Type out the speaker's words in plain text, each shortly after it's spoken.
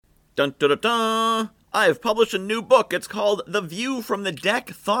Dun dun dun dun! I have published a new book. It's called The View from the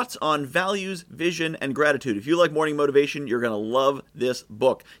Deck, Thoughts on Values, Vision, and Gratitude. If you like morning motivation, you're going to love this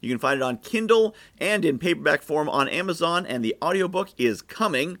book. You can find it on Kindle and in paperback form on Amazon, and the audiobook is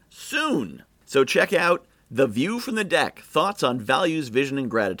coming soon. So check out The View from the Deck, Thoughts on Values, Vision, and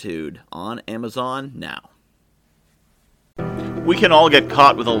Gratitude on Amazon now. We can all get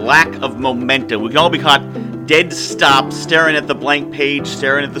caught with a lack of momentum. We can all be caught dead stop, staring at the blank page,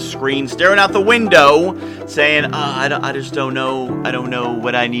 staring at the screen, staring out the window, saying, I just don't know. I don't know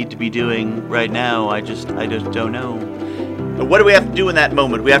what I need to be doing right now. I just don't know. But what do we have to do in that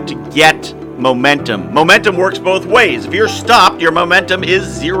moment? We have to get momentum. Momentum works both ways. If you're stopped, your momentum is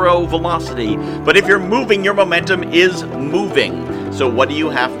zero velocity. But if you're moving, your momentum is moving. So what do you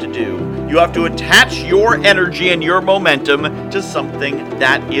have to do? You have to attach your energy and your momentum to something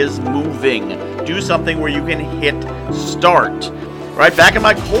that is moving. Do something where you can hit start. Right, back in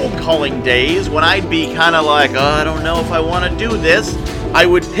my cold calling days, when I'd be kind of like, I don't know if I want to do this, I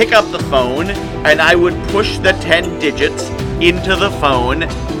would pick up the phone and I would push the 10 digits into the phone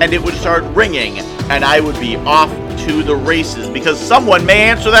and it would start ringing and I would be off to the races because someone may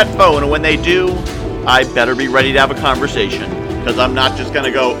answer that phone, and when they do, I better be ready to have a conversation. Because I'm not just going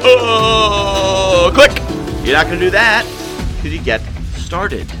to go, click. You're not going to do that because you get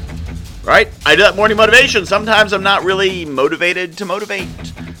started. Right? I do that morning motivation. Sometimes I'm not really motivated to motivate.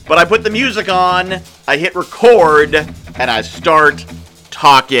 But I put the music on, I hit record, and I start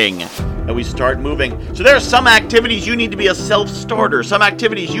talking. And we start moving. So there are some activities you need to be a self-starter. Some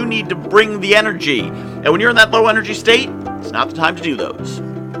activities you need to bring the energy. And when you're in that low energy state, it's not the time to do those.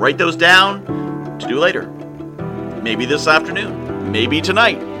 Write those down to do later. Maybe this afternoon, maybe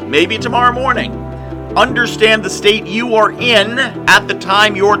tonight, maybe tomorrow morning. Understand the state you are in at the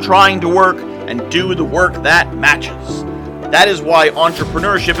time you're trying to work and do the work that matches. That is why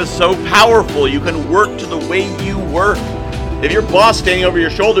entrepreneurship is so powerful. You can work to the way you work. If your boss standing over your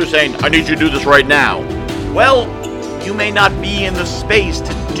shoulder saying, I need you to do this right now, well, you may not be in the space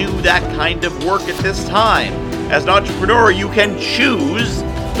to do that kind of work at this time. As an entrepreneur, you can choose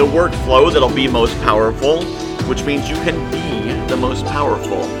the workflow that'll be most powerful, which means you can be the most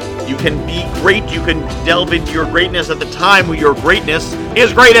powerful. You can be great. You can delve into your greatness at the time when your greatness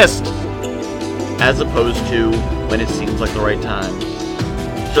is greatest, as opposed to when it seems like the right time.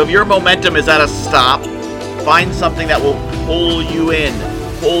 So if your momentum is at a stop, find something that will pull you in,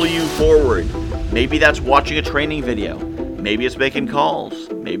 pull you forward. Maybe that's watching a training video. Maybe it's making calls.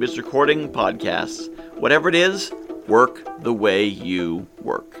 Maybe it's recording podcasts. Whatever it is, work the way you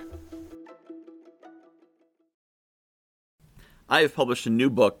work. I have published a new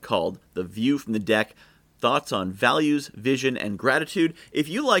book called The View from the Deck, Thoughts on Values, Vision, and Gratitude. If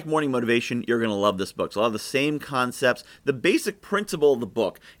you like morning motivation, you're going to love this book. It's a lot of the same concepts. The basic principle of the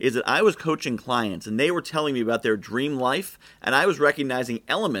book is that I was coaching clients, and they were telling me about their dream life, and I was recognizing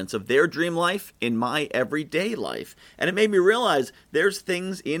elements of their dream life in my everyday life. And it made me realize there's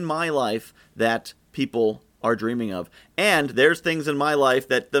things in my life that people are dreaming of. And there's things in my life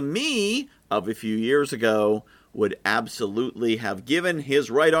that the me of a few years ago would absolutely have given his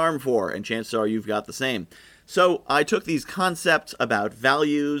right arm for, and chances are you've got the same. So I took these concepts about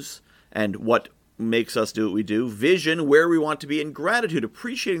values and what makes us do what we do, vision, where we want to be, and gratitude,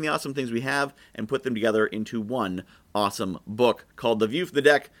 appreciating the awesome things we have, and put them together into one awesome book called The View from the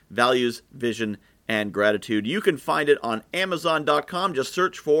Deck, Values, Vision, and Gratitude. You can find it on Amazon.com. Just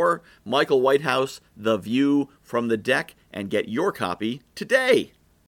search for Michael Whitehouse, The View from the Deck, and get your copy today.